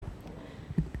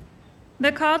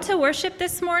The call to worship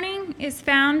this morning is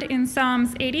found in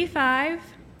Psalms 85,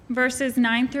 verses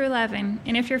 9 through 11.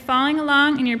 And if you're following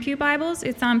along in your pew Bibles,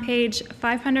 it's on page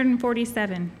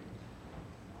 547.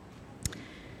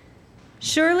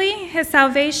 Surely his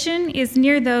salvation is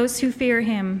near those who fear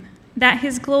him, that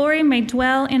his glory may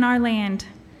dwell in our land.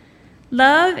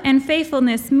 Love and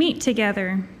faithfulness meet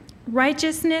together.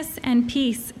 Righteousness and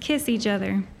peace kiss each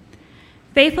other.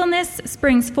 Faithfulness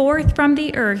springs forth from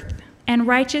the earth, and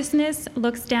righteousness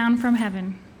looks down from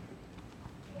heaven.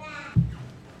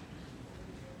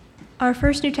 Our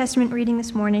first New Testament reading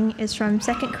this morning is from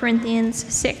 2 Corinthians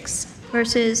 6,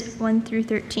 verses 1 through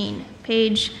 13,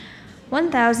 page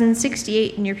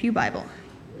 1068 in your pew Bible.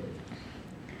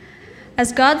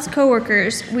 As God's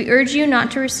co-workers, we urge you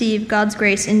not to receive God's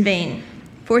grace in vain.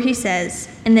 For he says,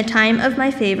 "In the time of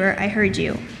my favor I heard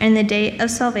you, and in the day of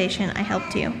salvation I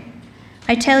helped you."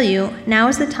 I tell you, now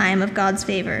is the time of God's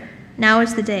favor. Now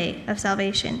is the day of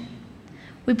salvation.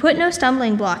 We put no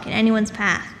stumbling block in anyone's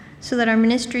path, so that our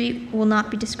ministry will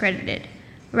not be discredited.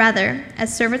 Rather,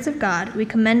 as servants of God, we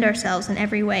commend ourselves in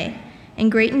every way, in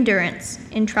great endurance,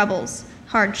 in troubles,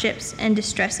 hardships, and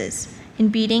distresses, in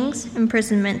beatings,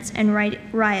 imprisonments, and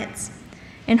riots,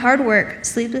 in hard work,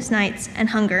 sleepless nights, and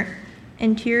hunger,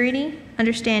 in purity,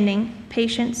 understanding,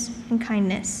 patience, and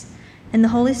kindness, in the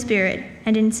Holy Spirit,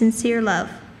 and in sincere love,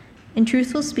 in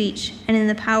truthful speech, and in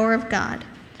the power of God,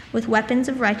 with weapons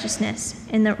of righteousness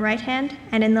in the right hand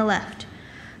and in the left,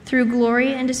 through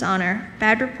glory and dishonor,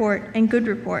 bad report and good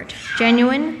report,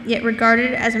 genuine, yet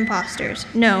regarded as impostors,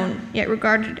 known, yet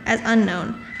regarded as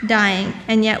unknown, dying,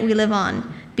 and yet we live on,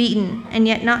 beaten, and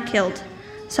yet not killed,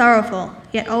 sorrowful,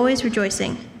 yet always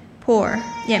rejoicing, poor,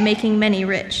 yet making many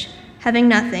rich, having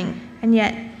nothing, and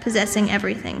yet possessing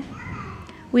everything.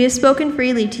 We have spoken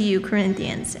freely to you,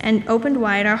 Corinthians, and opened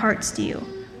wide our hearts to you.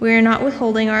 We are not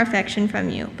withholding our affection from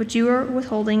you, but you are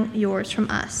withholding yours from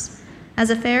us. As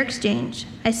a fair exchange,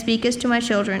 I speak as to my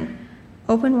children.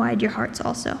 Open wide your hearts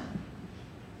also.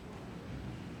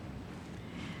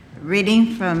 Reading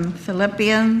from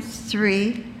Philippians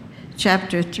 3,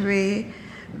 chapter 3,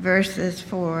 verses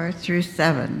 4 through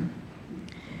 7.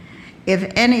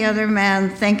 If any other man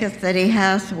thinketh that he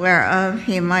hath whereof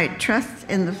he might trust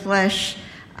in the flesh,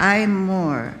 I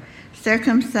more,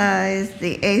 circumcised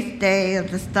the 8th day of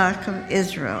the stock of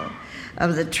Israel,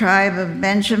 of the tribe of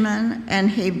Benjamin, and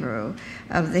Hebrew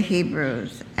of the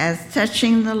Hebrews, as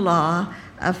touching the law,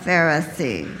 a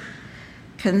Pharisee,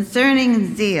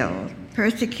 concerning zeal,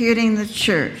 persecuting the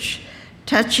church,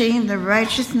 touching the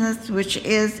righteousness which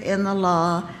is in the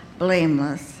law,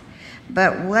 blameless.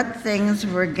 But what things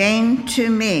were gain to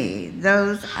me,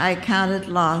 those I counted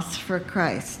loss for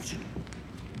Christ.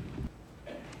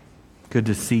 Good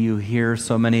to see you here.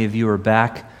 So many of you are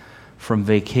back from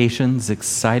vacations,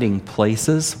 exciting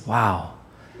places. Wow.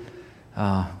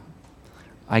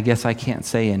 I guess I can't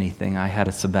say anything. I had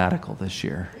a sabbatical this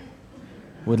year.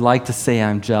 Would like to say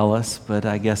I'm jealous, but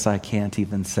I guess I can't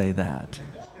even say that,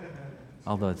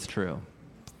 although it's true.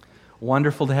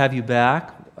 Wonderful to have you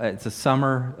back. It's a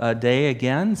summer day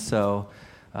again, so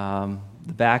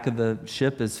the back of the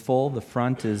ship is full. The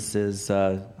front is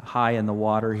high in the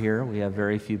water here. We have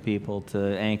very few people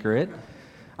to anchor it.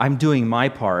 I'm doing my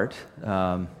part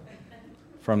from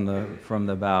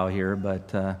the bow here,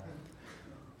 but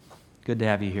good to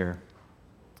have you here.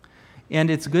 And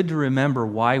it's good to remember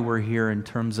why we're here in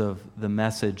terms of the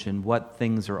message and what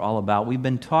things are all about. We've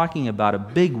been talking about a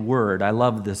big word. I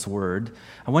love this word.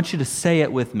 I want you to say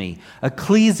it with me.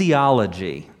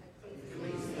 Ecclesiology.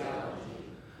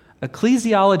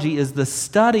 Ecclesiology is the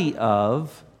study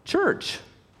of church.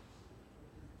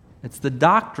 It's the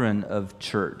doctrine of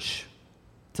church.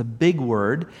 It's a big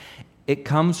word. It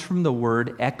comes from the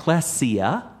word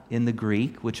ekklesia in the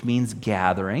Greek, which means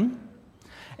gathering.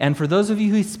 And for those of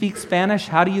you who speak Spanish,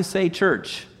 how do you say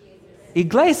church?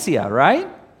 Iglesia, right?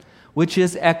 Which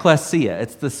is ecclesia.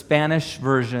 It's the Spanish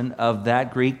version of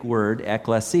that Greek word,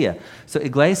 ecclesia. So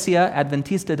Iglesia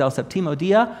Adventista del Séptimo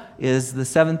Día is the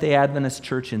Seventh-day Adventist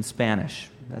church in Spanish.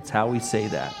 That's how we say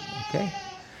that, okay?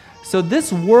 So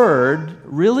this word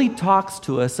really talks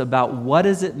to us about what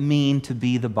does it mean to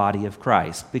be the body of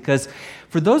Christ. Because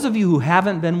for those of you who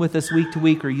haven't been with us week to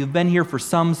week, or you've been here for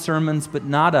some sermons but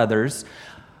not others,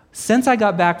 since I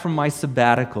got back from my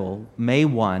sabbatical, May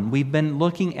 1, we've been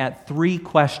looking at 3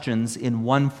 questions in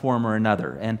one form or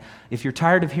another. And if you're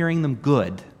tired of hearing them,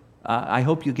 good. I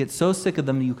hope you get so sick of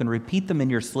them you can repeat them in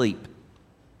your sleep.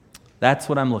 That's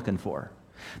what I'm looking for.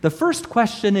 The first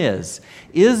question is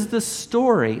the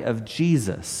story of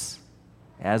Jesus,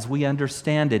 as we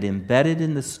understand it, embedded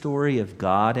in the story of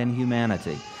God and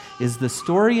humanity, is the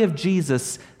story of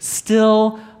Jesus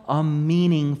still a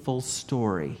meaningful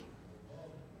story?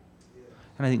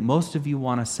 And I think most of you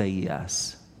want to say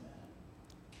yes.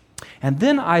 And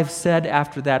then I've said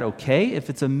after that, okay,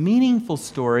 if it's a meaningful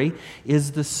story,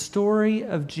 is the story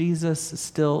of Jesus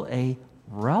still a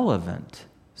relevant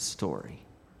story?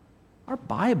 Our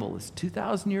Bible is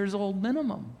 2,000 years old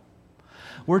minimum.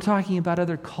 We're talking about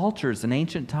other cultures and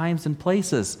ancient times and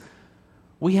places.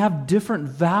 We have different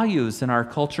values in our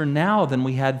culture now than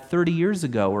we had 30 years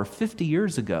ago or 50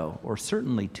 years ago or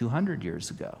certainly 200 years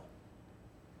ago.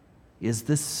 Is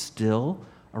this still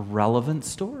a relevant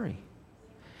story?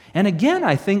 And again,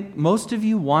 I think most of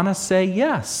you want to say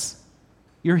yes.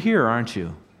 You're here, aren't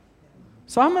you?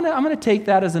 So I'm going to take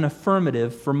that as an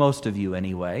affirmative for most of you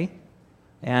anyway.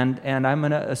 And I'm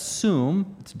going to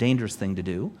assume, it's a dangerous thing to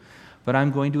do, but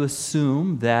I'm going to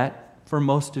assume that for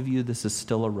most of you this is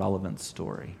still a relevant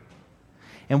story.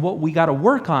 And what we got to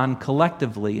work on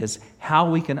collectively is how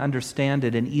we can understand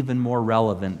it in even more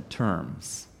relevant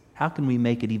terms. How can we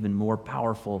make it even more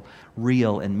powerful,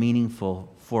 real, and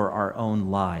meaningful for our own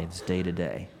lives day to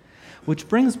day? Which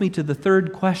brings me to the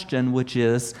third question, which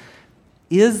is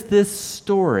this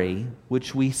story,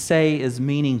 which we say is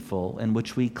meaningful and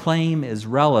which we claim is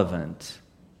relevant,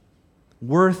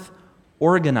 worth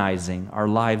organizing our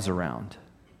lives around?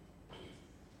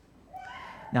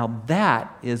 Now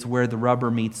that is where the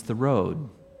rubber meets the road.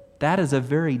 That is a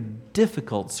very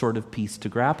difficult sort of piece to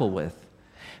grapple with.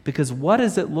 Because what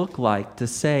does it look like to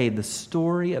say the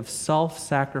story of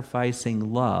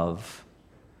self-sacrificing love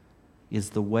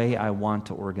is the way I want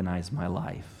to organize my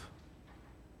life?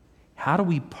 How do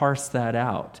we parse that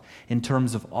out in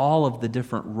terms of all of the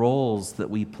different roles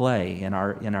that we play in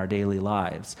our daily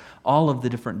lives, all of the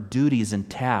different duties and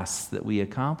tasks that we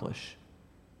accomplish?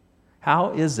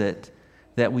 How is it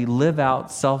that we live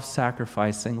out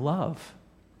self-sacrificing love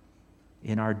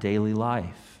in our daily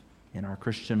life, in our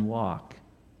Christian walk?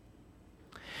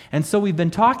 And so we've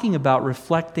been talking about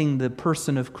reflecting the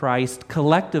person of Christ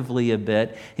collectively a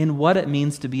bit in what it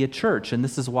means to be a church. And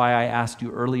this is why I asked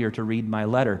you earlier to read my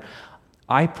letter.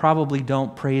 I probably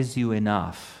don't praise you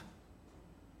enough.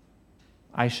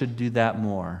 I should do that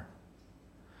more.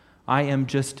 I am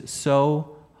just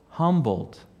so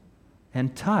humbled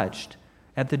and touched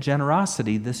at the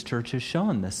generosity this church has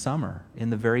shown this summer in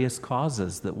the various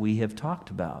causes that we have talked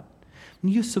about.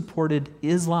 You supported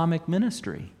Islamic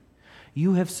ministry.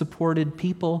 You have supported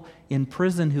people in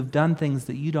prison who've done things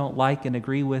that you don't like and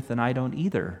agree with, and I don't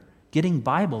either, getting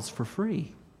Bibles for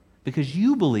free. Because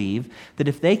you believe that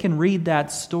if they can read that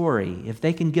story, if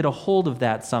they can get a hold of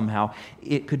that somehow,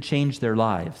 it could change their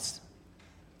lives.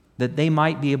 That they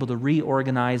might be able to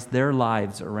reorganize their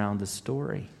lives around the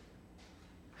story.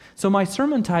 So my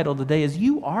sermon title today is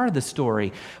You Are the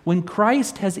Story. When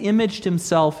Christ has imaged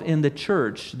himself in the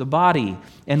church, the body,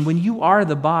 and when you are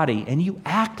the body and you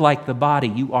act like the body,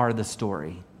 you are the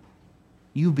story.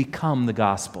 You become the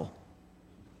gospel.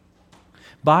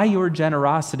 By your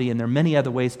generosity, and there are many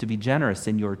other ways to be generous,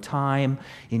 in your time,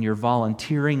 in your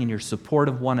volunteering, in your support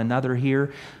of one another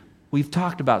here. We've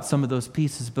talked about some of those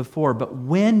pieces before, but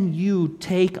when you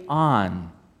take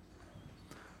on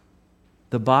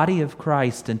the body of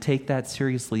Christ and take that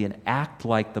seriously and act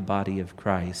like the body of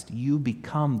Christ, you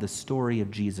become the story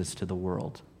of Jesus to the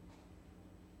world.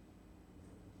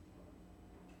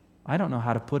 I don't know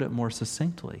how to put it more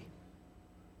succinctly.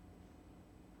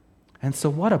 And so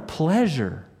what a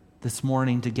pleasure this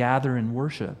morning to gather and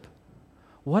worship.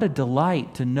 What a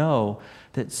delight to know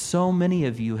that so many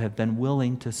of you have been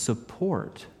willing to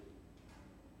support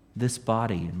this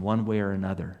body in one way or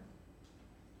another.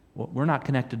 Well, we're not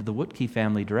connected to the Whitkey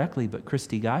family directly, but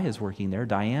Christy Guy is working there.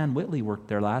 Diane Whitley worked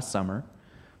there last summer,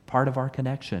 part of our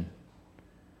connection.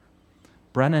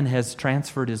 Brennan has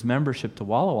transferred his membership to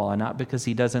Walla Walla, not because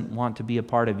he doesn't want to be a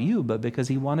part of you, but because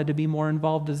he wanted to be more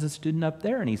involved as a student up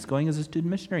there, and he's going as a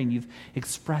student missionary, and you've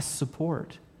expressed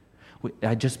support.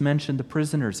 I just mentioned the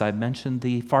prisoners. I've mentioned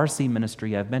the Farsi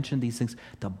ministry. I've mentioned these things.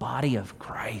 The body of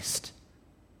Christ.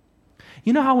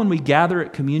 You know how when we gather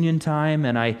at communion time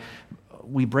and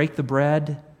we break the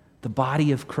bread, the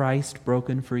body of Christ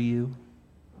broken for you?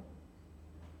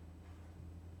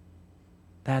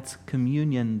 That's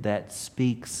communion that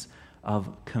speaks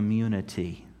of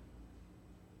community,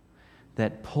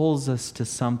 that pulls us to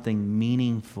something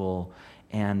meaningful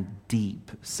and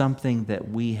deep, something that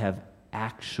we have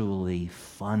actually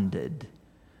funded,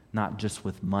 not just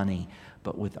with money,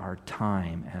 but with our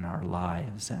time and our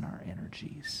lives and our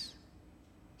energies.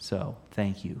 So,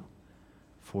 thank you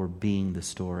for being the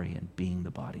story and being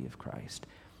the body of Christ.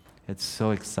 It's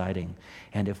so exciting.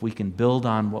 And if we can build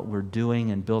on what we're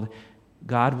doing and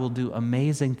God will do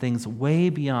amazing things way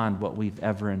beyond what we've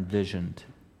ever envisioned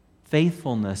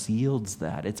Faithfulness yields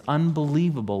that. It's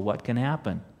unbelievable what can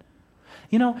happen.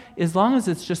 You know, as long as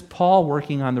it's just Paul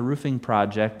working on the roofing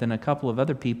project and a couple of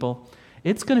other people,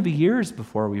 it's going to be years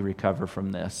before we recover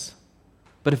from this.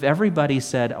 But if everybody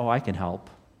said, oh, I can help,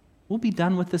 we'll be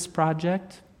done with this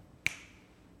project.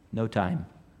 No time.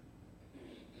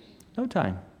 No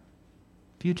time.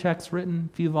 Few checks written,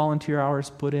 few volunteer hours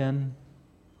put in,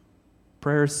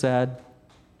 prayers said,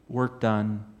 work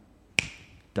done,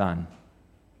 done.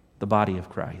 The body of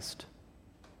Christ.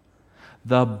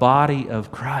 The body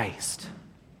of Christ.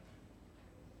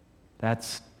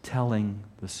 That's telling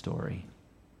the story.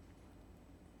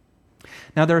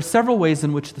 Now, there are several ways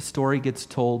in which the story gets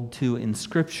told too in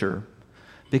Scripture,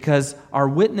 because our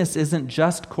witness isn't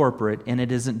just corporate and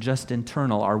it isn't just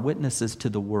internal. Our witness is to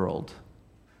the world.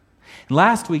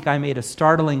 Last week, I made a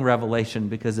startling revelation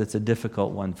because it's a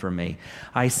difficult one for me.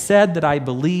 I said that I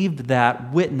believed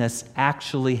that witness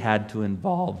actually had to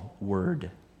involve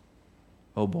word.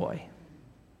 Oh boy.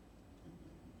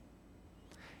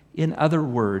 In other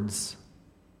words,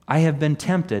 I have been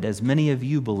tempted, as many of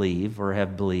you believe or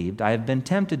have believed, I have been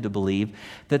tempted to believe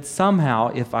that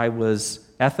somehow if I was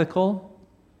ethical,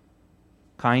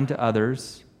 kind to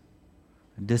others,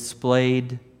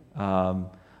 displayed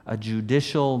a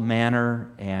judicial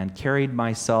manner and carried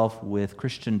myself with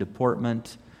Christian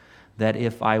deportment, that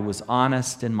if I was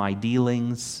honest in my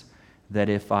dealings, that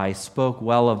if I spoke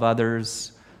well of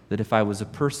others, that if I was a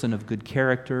person of good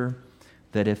character,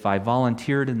 that if I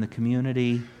volunteered in the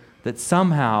community, that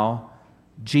somehow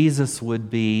Jesus would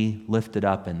be lifted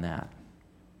up in that.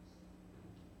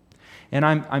 And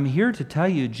I'm here to tell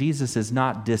you Jesus is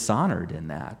not dishonored in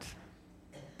that.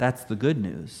 That's the good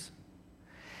news.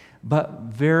 But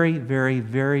very, very,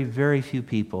 very, very few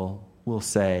people will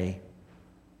say,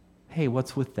 hey,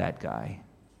 what's with that guy?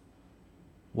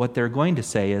 What they're going to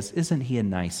say is, isn't he a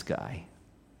nice guy?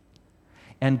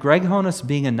 And Greg Honus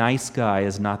being a nice guy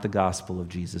is not the gospel of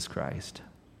Jesus Christ.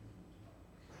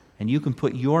 And you can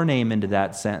put your name into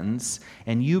that sentence,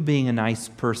 and you being a nice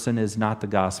person is not the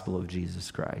gospel of Jesus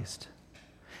Christ.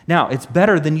 Now, it's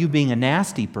better than you being a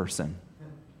nasty person.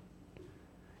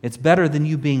 It's better than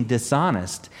you being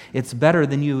dishonest. It's better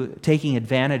than you taking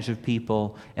advantage of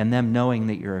people and them knowing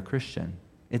that you're a Christian.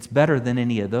 It's better than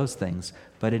any of those things,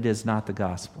 but it is not the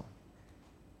gospel.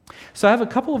 So I have a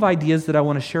couple of ideas that I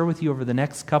want to share with you over the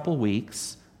next couple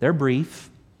weeks. They're brief,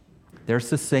 they're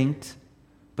succinct,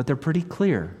 but they're pretty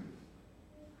clear.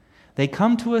 They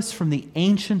come to us from the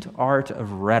ancient art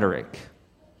of rhetoric.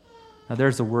 Now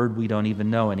there's a word we don't even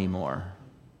know anymore.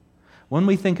 When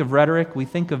we think of rhetoric, we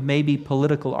think of maybe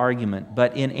political argument.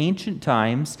 But in ancient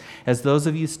times, as those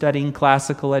of you studying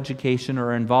classical education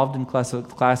or involved in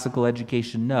classical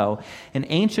education know, in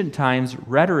ancient times,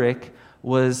 rhetoric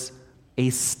was a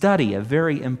study, a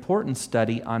very important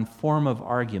study on form of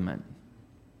argument.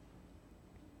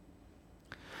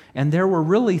 And there were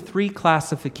really three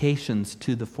classifications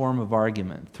to the form of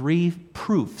argument, three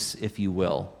proofs, if you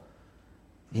will,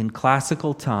 in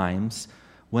classical times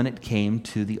when it came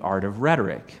to the art of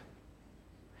rhetoric.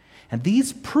 And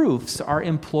these proofs are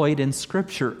employed in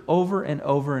Scripture over and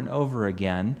over and over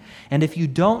again. And if you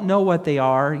don't know what they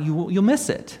are, you'll miss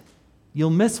it.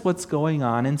 You'll miss what's going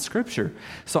on in Scripture.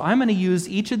 So I'm going to use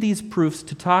each of these proofs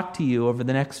to talk to you over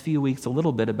the next few weeks a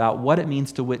little bit about what it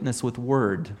means to witness with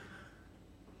word.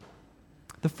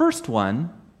 The first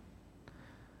one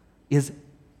is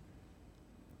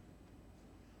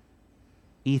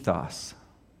ethos.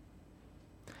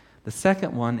 The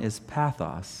second one is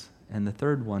pathos, and the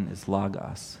third one is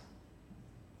logos.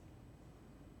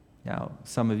 Now,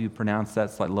 some of you pronounce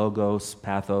that's like logos,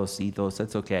 pathos, ethos.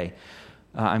 That's okay.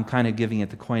 I'm kind of giving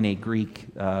it the Koine Greek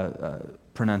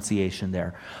pronunciation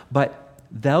there. But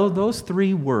those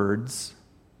three words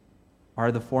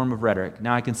are the form of rhetoric.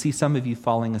 Now, I can see some of you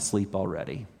falling asleep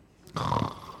already.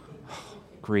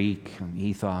 Greek,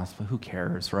 ethos, but who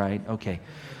cares, right? Okay.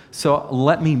 So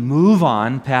let me move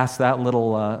on past that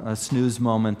little snooze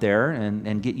moment there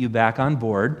and get you back on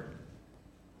board.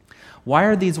 Why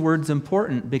are these words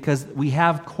important? Because we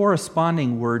have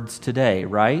corresponding words today,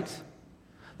 right?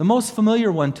 The most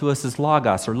familiar one to us is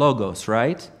logos,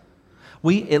 right?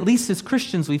 We, at least as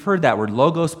Christians, we've heard that word,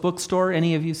 Logos bookstore.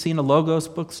 Any of you seen a Logos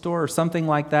bookstore or something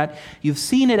like that? You've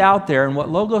seen it out there, and what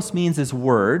Logos means is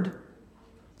word.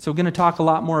 So we're going to talk a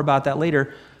lot more about that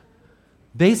later.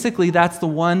 Basically, that's the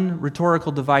one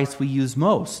rhetorical device we use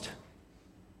most.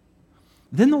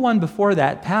 Then the one before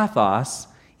that, pathos,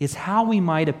 is how we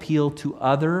might appeal to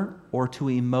other or to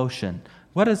emotion.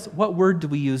 What word do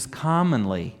we use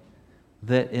commonly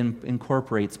that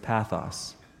incorporates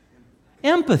pathos?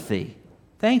 Empathy.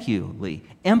 Thank you, Lee.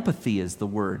 Empathy is the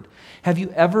word. Have you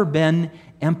ever been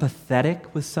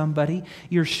empathetic with somebody?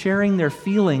 You're sharing their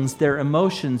feelings, their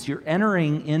emotions. You're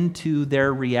entering into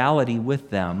their reality with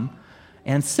them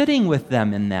and sitting with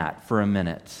them in that for a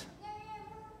minute.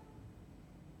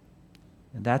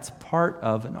 And that's part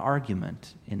of an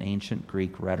argument in ancient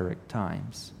Greek rhetoric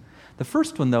times. The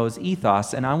first one, though, is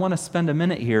ethos, and I want to spend a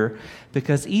minute here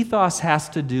because ethos has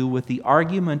to do with the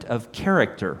argument of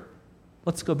character.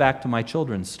 Let's go back to my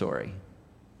children's story.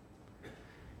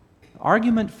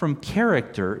 Argument from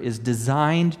character is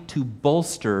designed to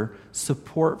bolster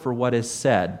support for what is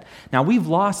said. Now, we've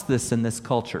lost this in this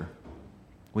culture.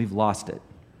 We've lost it.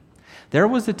 There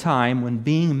was a time when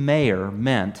being mayor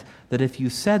meant that if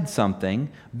you said something,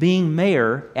 being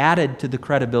mayor added to the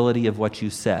credibility of what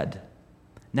you said.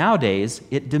 Nowadays,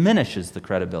 it diminishes the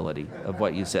credibility of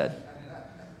what you said.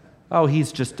 Oh,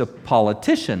 he's just a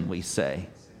politician, we say,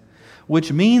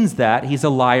 which means that he's a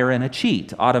liar and a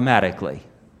cheat automatically.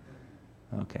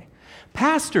 Okay.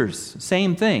 Pastors,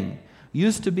 same thing.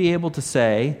 Used to be able to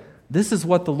say, this is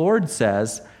what the Lord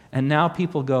says, and now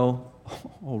people go,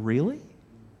 oh, really?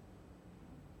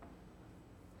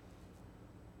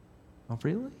 Oh,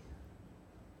 really?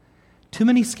 Too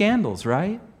many scandals,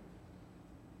 right?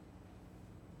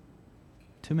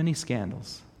 Too many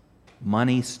scandals.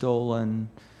 Money stolen,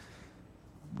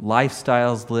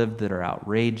 lifestyles lived that are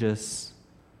outrageous,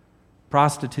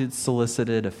 prostitutes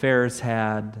solicited, affairs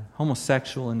had,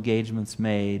 homosexual engagements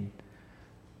made.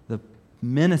 The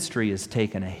ministry has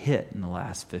taken a hit in the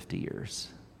last 50 years,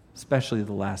 especially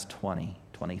the last 20,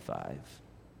 25.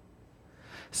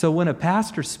 So when a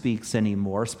pastor speaks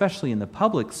anymore, especially in the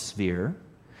public sphere,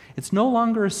 it's no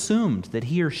longer assumed that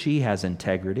he or she has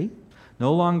integrity,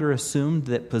 no longer assumed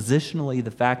that positionally the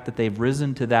fact that they've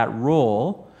risen to that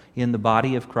role in the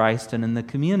body of Christ and in the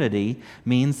community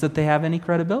means that they have any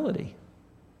credibility.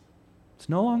 It's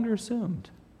no longer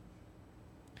assumed.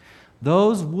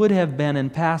 Those would have been in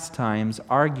past times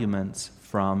arguments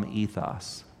from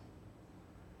ethos.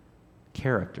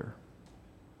 Character.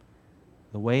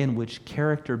 The way in which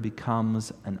character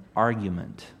becomes an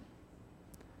argument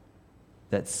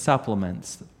that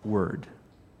supplements word.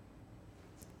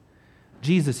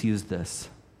 Jesus used this.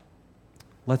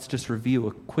 Let's just review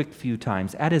a quick few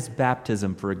times. At his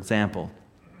baptism, for example,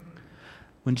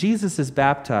 when Jesus is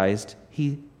baptized,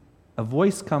 a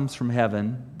voice comes from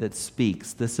heaven that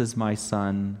speaks, "This is my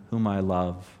Son, whom I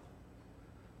love.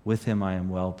 With him I am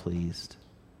well pleased."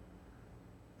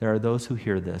 There are those who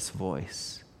hear this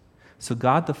voice. So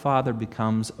God the Father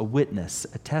becomes a witness,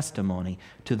 a testimony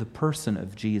to the person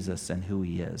of Jesus and who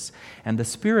he is. And the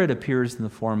Spirit appears in the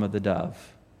form of the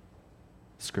dove,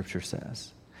 Scripture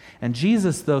says. And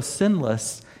Jesus, though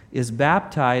sinless, is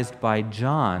baptized by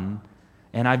John.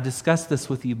 And I've discussed this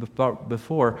with you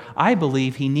before. I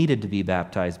believe he needed to be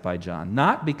baptized by John,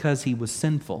 not because he was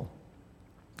sinful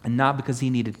and not because he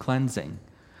needed cleansing,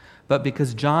 but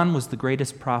because John was the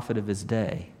greatest prophet of his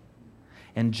day.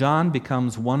 And John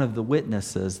becomes one of the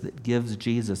witnesses that gives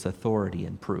Jesus authority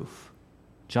and proof.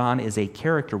 John is a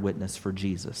character witness for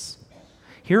Jesus.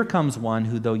 Here comes one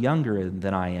who, though younger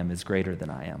than I am, is greater than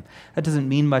I am. That doesn't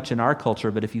mean much in our culture,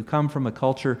 but if you come from a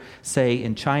culture, say,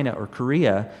 in China or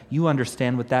Korea, you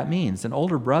understand what that means. An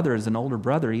older brother is an older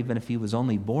brother, even if he was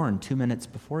only born 2 minutes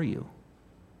before you.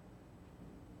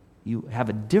 You have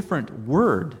a different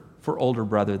word for older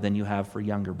brother than you have for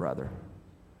younger brother.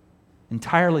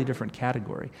 Entirely different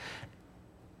category.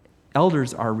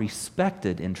 Elders are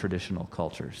respected in traditional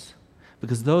cultures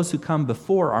because those who come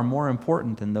before are more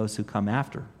important than those who come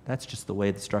after. That's just the way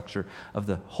the structure of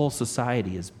the whole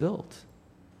society is built.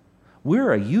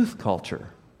 We're a youth culture.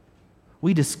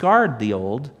 We discard the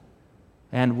old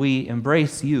and we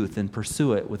embrace youth and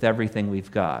pursue it with everything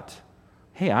we've got.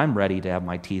 Hey, I'm ready to have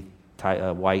my teeth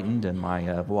whitened and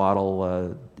my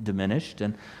waddle diminished,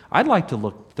 and I'd like to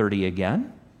look 30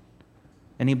 again.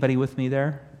 Anybody with me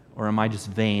there? Or am I just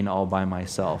vain all by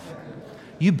myself?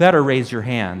 You better raise your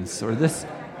hands, or this...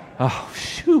 Oh,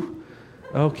 shoo.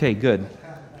 Okay, good.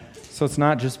 So it's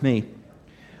not just me.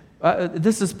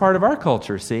 This is part of our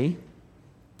culture, see?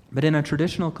 But in a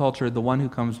traditional culture, the one who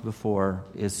comes before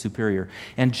is superior.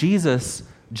 And Jesus,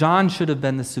 John should have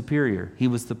been the superior. He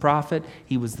was the prophet.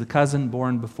 He was the cousin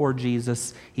born before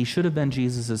Jesus. He should have been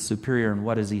Jesus' superior. And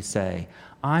what does he say?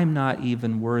 I'm not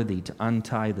even worthy to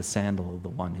untie the sandal of the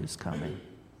one who's coming.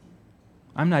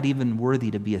 I'm not even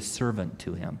worthy to be a servant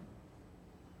to him.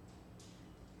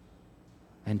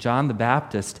 And John the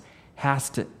Baptist has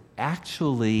to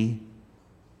actually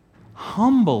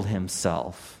humble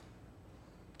himself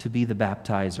to be the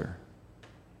baptizer.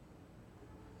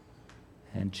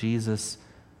 And Jesus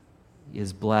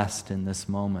is blessed in this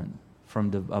moment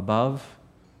from above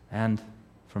and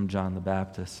from John the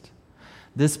Baptist.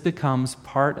 This becomes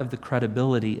part of the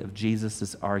credibility of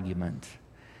Jesus' argument.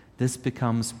 This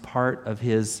becomes part of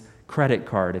his credit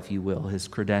card, if you will, his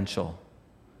credential,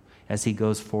 as he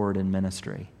goes forward in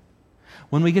ministry.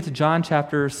 When we get to John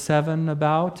chapter 7,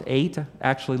 about 8,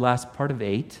 actually last part of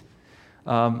 8,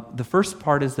 the first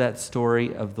part is that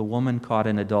story of the woman caught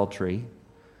in adultery,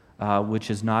 which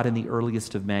is not in the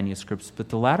earliest of manuscripts, but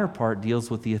the latter part deals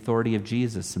with the authority of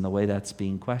Jesus and the way that's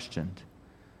being questioned.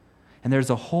 And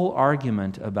there's a whole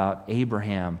argument about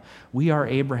Abraham. We are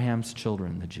Abraham's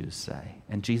children, the Jews say.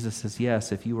 And Jesus says,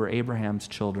 yes, if you were Abraham's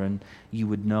children, you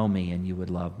would know me and you would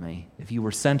love me. If you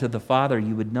were sent of the Father,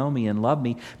 you would know me and love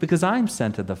me because I'm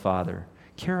sent of the Father.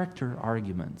 Character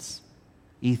arguments,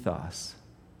 ethos.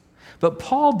 But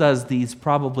Paul does these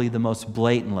probably the most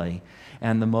blatantly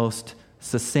and the most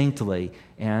succinctly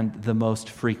and the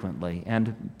most frequently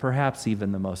and perhaps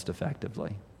even the most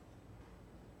effectively.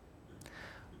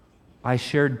 I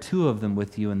shared 2 of them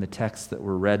with you in the texts that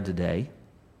were read today.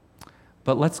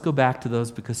 But let's go back to those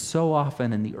because so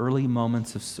often in the early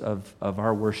moments of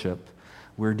our worship,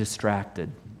 we're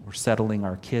distracted. We're settling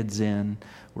our kids in.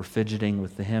 We're fidgeting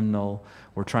with the hymnal.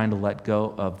 We're trying to let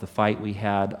go of the fight we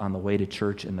had on the way to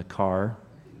church in the car.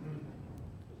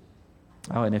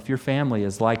 Oh, and if your family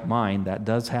is like mine, that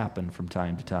does happen from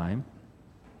time to time.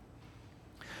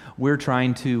 We're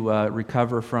trying to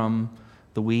recover from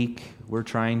the week. We're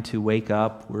trying to wake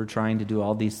up. We're trying to do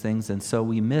all these things. And so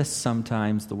we miss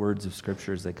sometimes the words of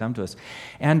Scripture as they come to us.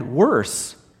 And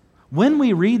worse, when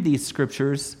we read these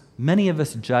Scriptures, many of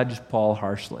us judge Paul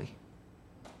harshly.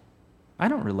 I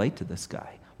don't relate to this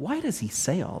guy. Why does he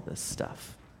say all this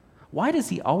stuff? Why does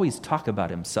he always talk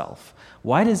about himself?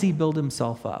 Why does he build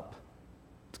himself up?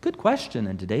 It's a good question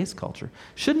in today's culture.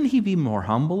 Shouldn't he be more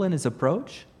humble in his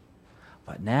approach?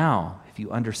 But now, if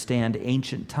you understand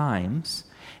ancient times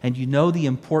and you know the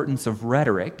importance of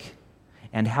rhetoric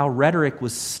and how rhetoric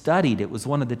was studied, it was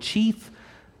one of the chief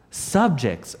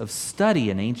subjects of study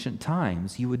in ancient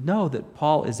times, you would know that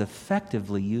Paul is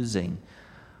effectively using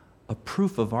a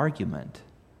proof of argument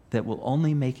that will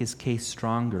only make his case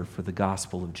stronger for the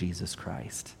gospel of Jesus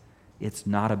Christ. It's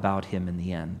not about him in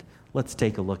the end. Let's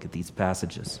take a look at these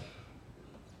passages.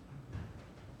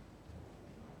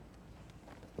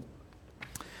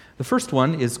 The first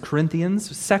one is 2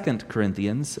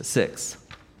 Corinthians 6.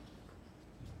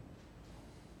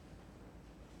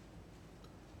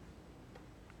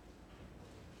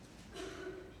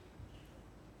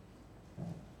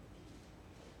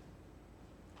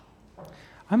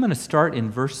 I'm going to start in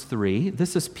verse 3.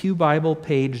 This is Pew Bible,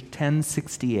 page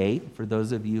 1068, for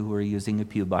those of you who are using a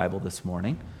Pew Bible this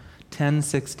morning.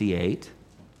 1068.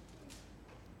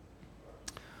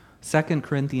 2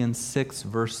 Corinthians 6,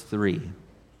 verse 3.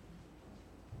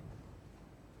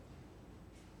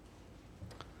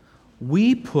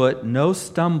 We put no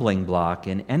stumbling block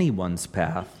in anyone's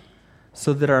path,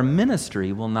 so that our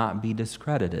ministry will not be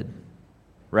discredited.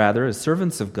 Rather, as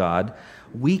servants of God,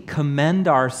 we commend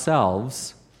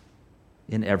ourselves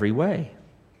in every way.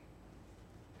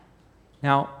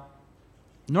 Now,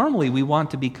 normally we want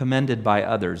to be commended by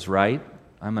others, right?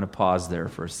 I'm going to pause there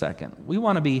for a second. We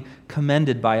want to be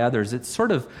commended by others. It's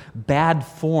sort of bad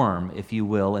form, if you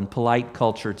will, in polite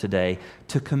culture today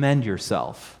to commend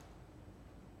yourself.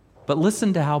 But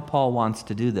listen to how Paul wants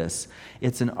to do this.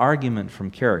 It's an argument from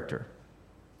character.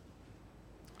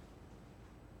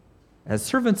 As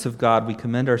servants of God, we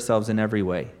commend ourselves in every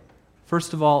way.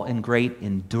 First of all, in great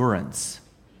endurance.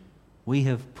 We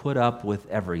have put up with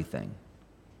everything.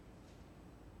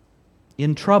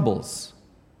 In troubles,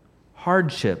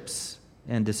 hardships,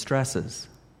 and distresses.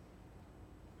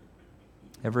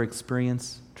 Ever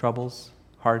experience troubles,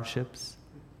 hardships,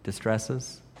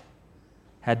 distresses?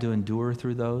 Had to endure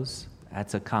through those?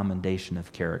 That's a commendation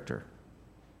of character.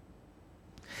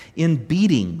 In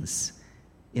beatings,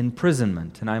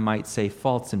 imprisonment, and I might say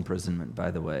false imprisonment,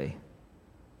 by the way,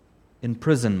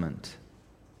 imprisonment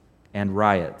and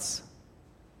riots.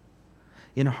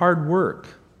 In hard work,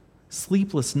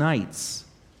 sleepless nights,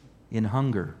 in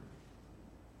hunger.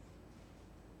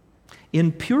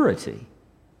 In purity,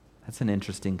 that's an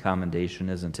interesting commendation,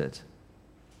 isn't it?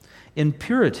 In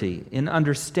purity, in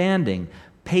understanding,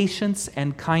 patience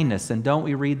and kindness. And don't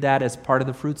we read that as part of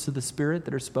the fruits of the Spirit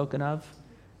that are spoken of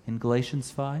in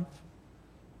Galatians 5?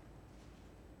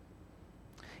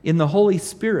 In the Holy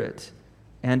Spirit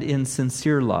and in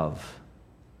sincere love.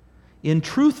 In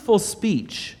truthful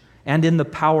speech and in the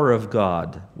power of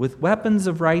God. With weapons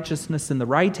of righteousness in the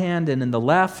right hand and in the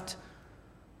left.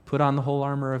 Put on the whole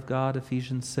armor of God,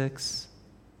 Ephesians 6.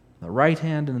 The right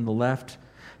hand and in the left.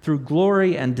 through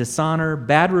glory and dishonor,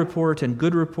 bad report and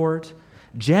good report,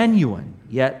 genuine,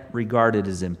 yet regarded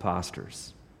as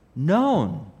impostors,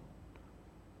 known,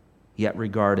 yet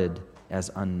regarded as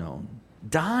unknown,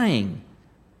 dying,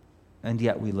 and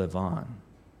yet we live on,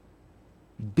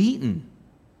 beaten,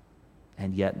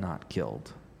 and yet not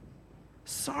killed,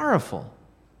 sorrowful,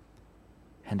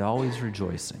 and always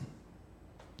rejoicing,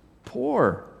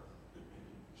 poor,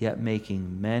 yet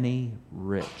making many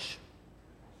rich,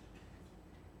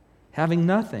 having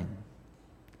nothing,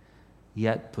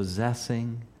 yet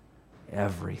possessing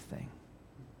everything.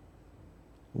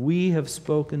 We have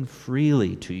spoken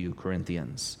freely to you,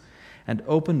 Corinthians, and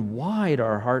opened wide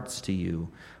our hearts to you.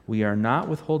 We are not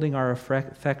withholding our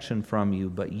affection from you,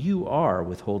 but you are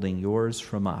withholding yours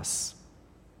from us.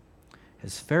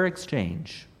 As fair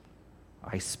exchange,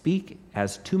 I speak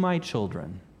as to my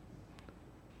children.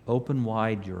 Open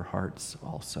wide your hearts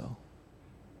also.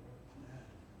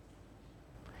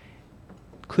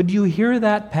 Could you hear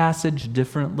that passage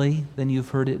differently than you've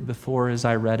heard it before as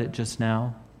I read it just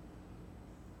now?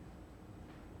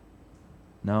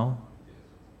 No?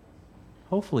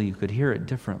 Hopefully you could hear it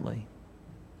differently.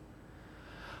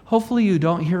 Hopefully you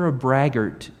don't hear a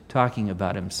braggart talking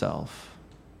about himself.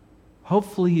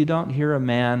 Hopefully you don't hear a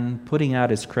man putting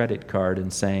out his credit card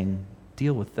and saying,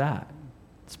 "Deal with that.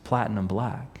 It's platinum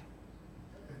black."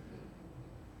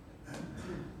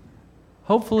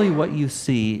 Hopefully what you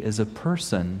see is a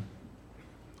person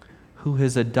who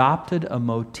has adopted a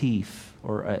motif,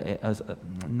 or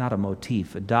not a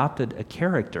motif, adopted a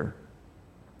character,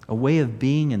 a way of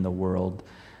being in the world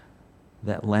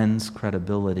that lends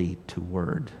credibility to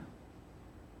word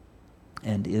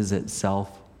and is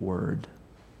itself word.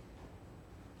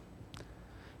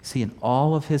 See, in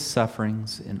all of his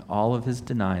sufferings, in all of his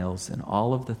denials, in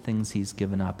all of the things he's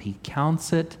given up, he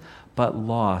counts it but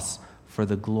loss for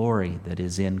the glory that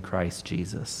is in Christ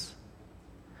Jesus.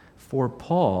 For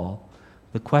Paul,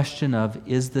 the question of,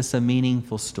 is this a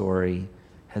meaningful story,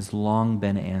 has long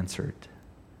been answered.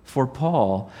 For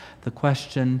Paul, the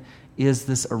question, is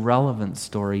this a relevant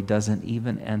story, doesn't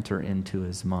even enter into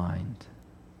his mind.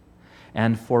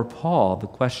 And for Paul, the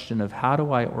question of how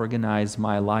do I organize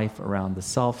my life around the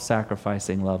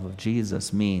self-sacrificing love of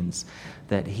Jesus means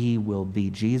that he will be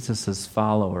Jesus'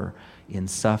 follower in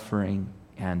suffering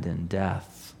and in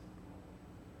death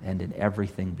and in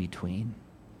everything between.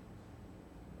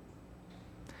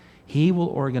 He will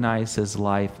organize his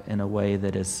life in a way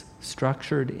that is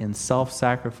structured in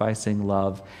self-sacrificing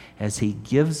love as he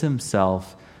gives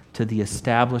himself to the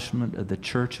establishment of the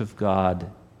Church of God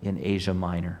in Asia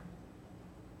Minor.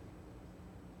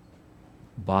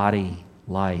 Body,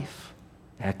 life,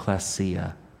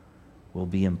 ecclesia will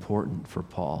be important for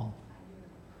Paul.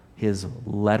 His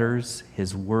letters,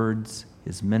 his words,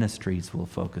 his ministries will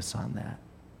focus on that.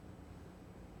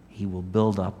 He will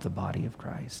build up the body of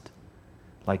Christ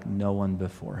like no one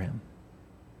before him.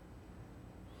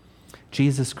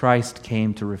 Jesus Christ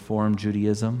came to reform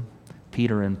Judaism.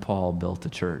 Peter and Paul built a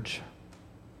church.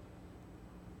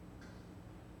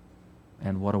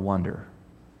 And what a wonder.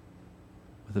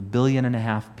 With 1.5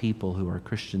 billion people who are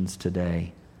Christians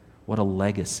today, what a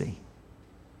legacy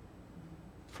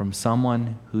from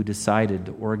someone who decided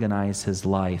to organize his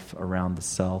life around the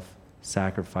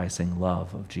self-sacrificing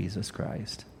love of Jesus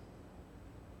Christ.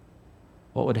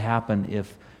 What would happen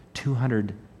if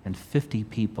 250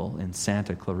 people in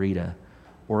Santa Clarita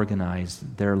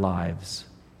organized their lives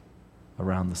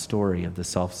around the story of the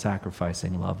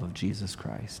self-sacrificing love of Jesus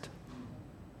Christ?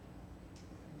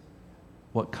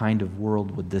 What kind of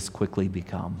world would this quickly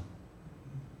become?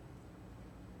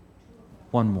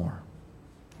 One more.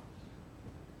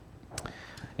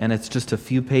 And it's just a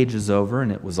few pages over,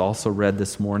 and it was also read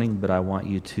this morning, but I want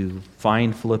you to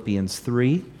find Philippians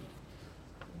 3.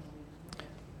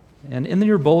 And in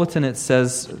your bulletin it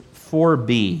says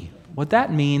 4b. What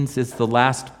that means is the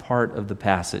last part of the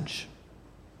passage.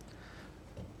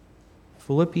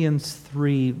 Philippians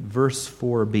 3, verse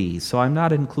 4b. So I'm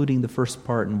not including the first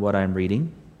part in what I'm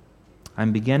reading.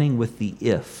 I'm beginning with the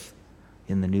if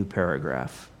in the new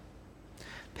paragraph.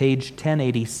 Page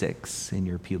 1086 in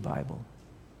your Pew Bible.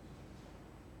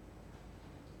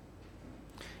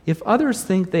 If others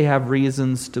think they have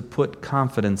reasons to put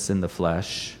confidence in the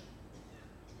flesh,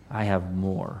 I have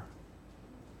more.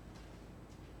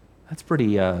 That's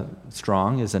pretty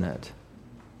strong, isn't it?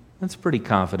 That's pretty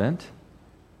confident.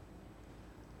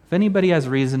 If anybody has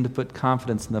reason to put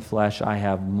confidence in the flesh, I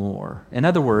have more. In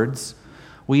other words,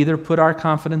 we either put our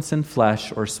confidence in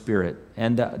flesh or spirit.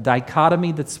 And the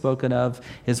dichotomy that's spoken of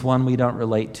is one we don't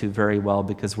relate to very well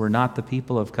because we're not the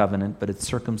people of covenant, but it's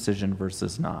circumcision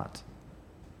versus not.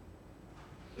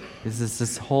 Is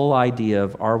this whole idea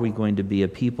of, are we going to be a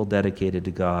people dedicated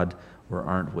to God or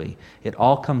aren't we? It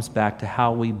all comes back to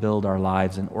how we build our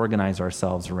lives and organize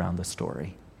ourselves around the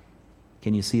story.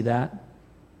 Can you see that?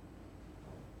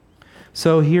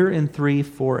 So here in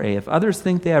 3:4a, if others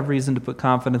think they have reason to put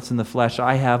confidence in the flesh,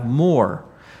 I have more.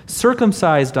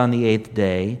 Circumcised on the 8th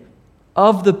day,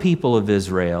 of the people of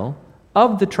Israel,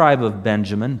 of the tribe of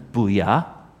Benjamin, booyah,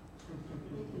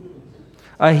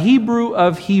 a Hebrew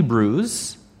of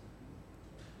Hebrews,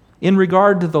 in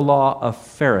regard to the law of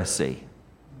Pharisee.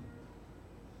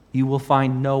 You will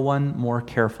find no one more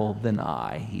careful than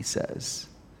I, he says.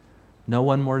 No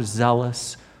one more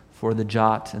zealous for the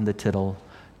jot and the tittle.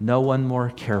 No one more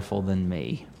careful than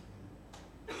me.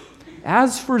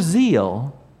 As for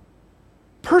zeal,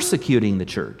 persecuting the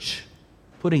church,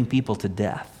 putting people to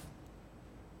death.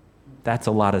 That's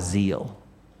a lot of zeal.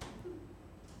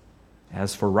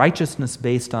 As for righteousness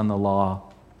based on the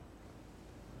law,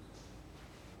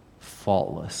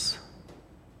 faultless.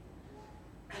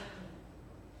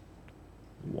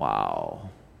 Wow.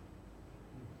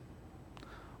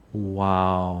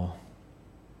 Wow.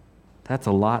 That's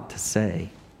a lot to say.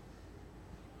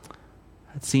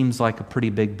 It seems like a pretty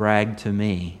big brag to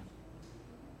me.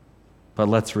 But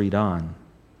let's read on.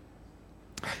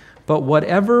 But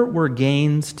whatever were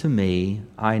gains to me,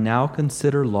 I now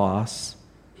consider loss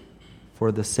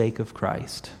for the sake of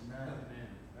Christ.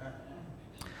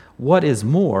 What is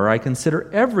more, I consider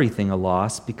everything a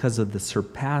loss because of the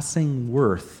surpassing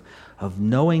worth of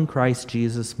knowing Christ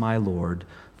Jesus my Lord,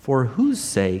 for whose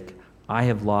sake I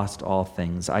have lost all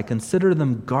things. I consider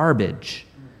them garbage,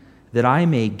 that I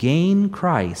may gain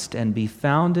Christ and be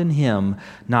found in him,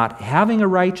 not having a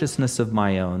righteousness of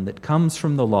my own that comes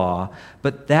from the law,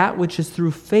 but that which is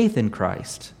through faith in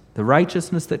Christ, the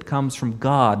righteousness that comes from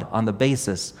God on the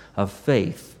basis of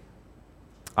faith.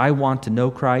 I want to know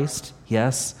Christ,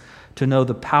 yes, to know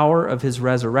the power of his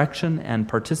resurrection and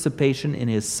participation in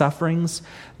his sufferings,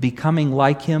 becoming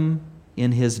like him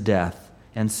in his death,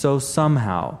 and so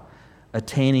somehow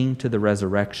attaining to the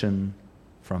resurrection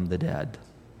from the dead.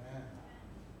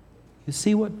 You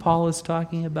see what Paul is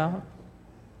talking about?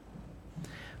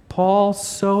 Paul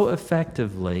so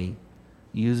effectively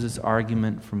uses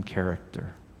argument from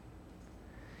character.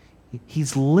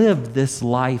 He's lived this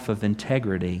life of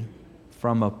integrity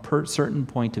from a certain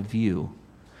point of view.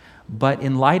 But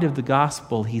in light of the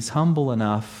gospel, he's humble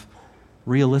enough,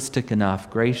 realistic enough,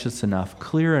 gracious enough,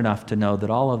 clear enough to know that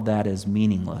all of that is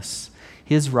meaningless.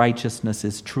 His righteousness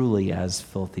is truly as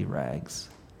filthy rags.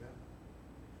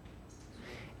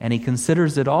 And he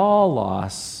considers it all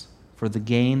loss for the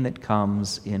gain that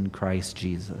comes in Christ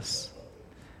Jesus,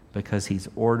 because he's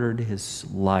ordered his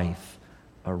life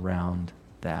around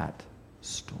that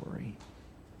story.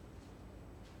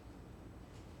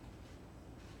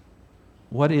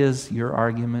 What is your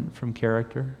argument from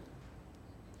character?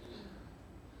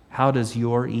 How does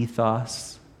your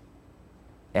ethos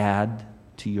add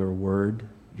to your word,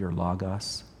 your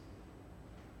logos?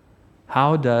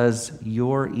 How does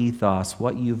your ethos,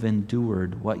 what you've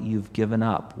endured, what you've given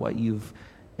up, what you've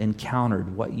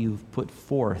encountered, what you've put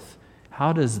forth,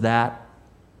 how does that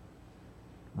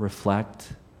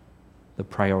reflect the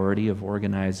priority of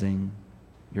organizing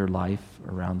your life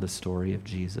around the story of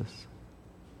Jesus?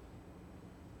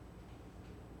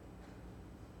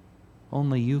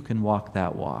 Only you can walk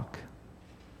that walk.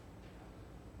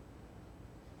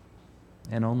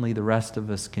 And only the rest of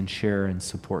us can share and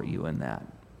support you in that.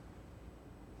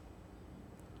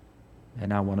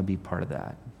 And I want to be part of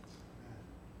that.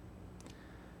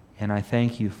 And I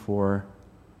thank you for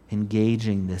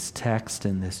engaging this text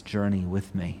and this journey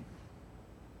with me,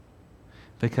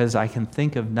 because I can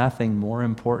think of nothing more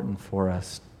important for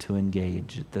us to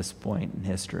engage at this point in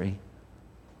history.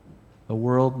 The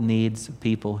world needs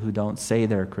people who don't say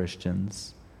they're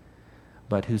Christians,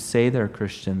 but who say they're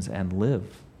Christians and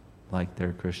live like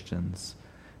they're Christians,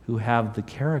 who have the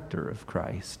character of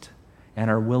Christ and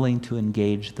are willing to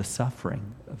engage the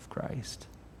suffering of Christ.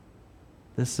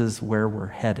 This is where we're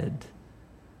headed.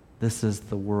 This is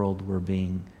the world we're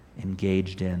being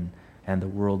engaged in, and the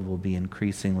world will be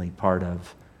increasingly part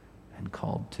of and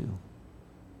called to.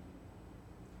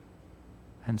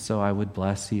 And so I would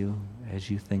bless you as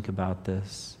you think about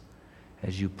this,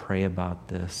 as you pray about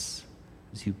this,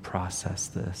 as you process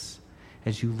this,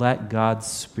 as you let God's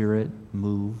Spirit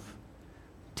move,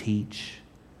 teach,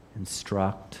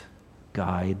 instruct,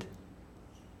 guide,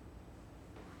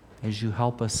 as you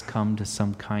help us come to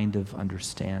some kind of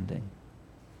understanding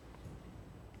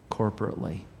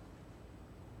corporately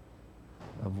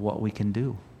of what we can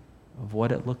do, of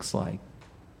what it looks like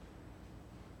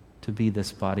to be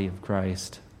this body of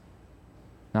Christ,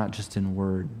 not just in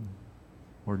word,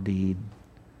 or deed,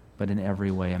 but in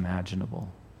every way imaginable.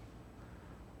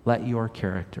 Let your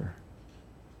character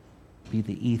be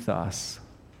the ethos,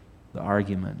 the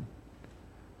argument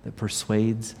that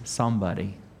persuades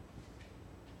somebody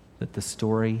that the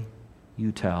story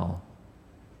you tell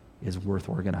is worth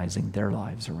organizing their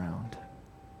lives around.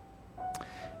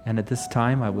 And at this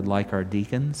time, I would like our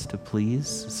deacons to please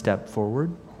step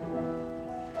forward.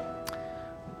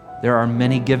 There are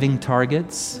many giving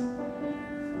targets.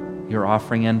 Your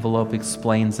offering envelope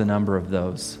explains a number of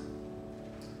those.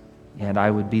 And I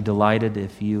would be delighted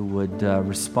if you would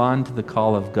respond to the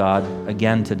call of God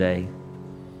again today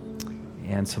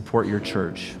and support your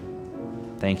church.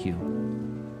 Thank you.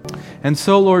 And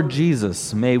so, Lord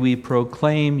Jesus, may we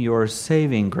proclaim your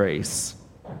saving grace,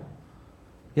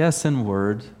 yes, in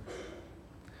word,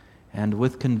 and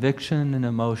with conviction and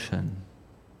emotion,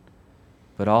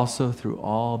 but also through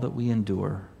all that we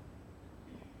endure,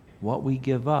 what we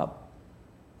give up,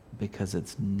 because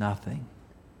it's nothing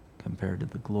compared to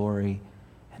the glory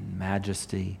and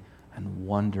majesty and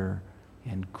wonder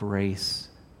and grace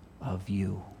of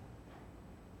you.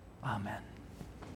 Amen.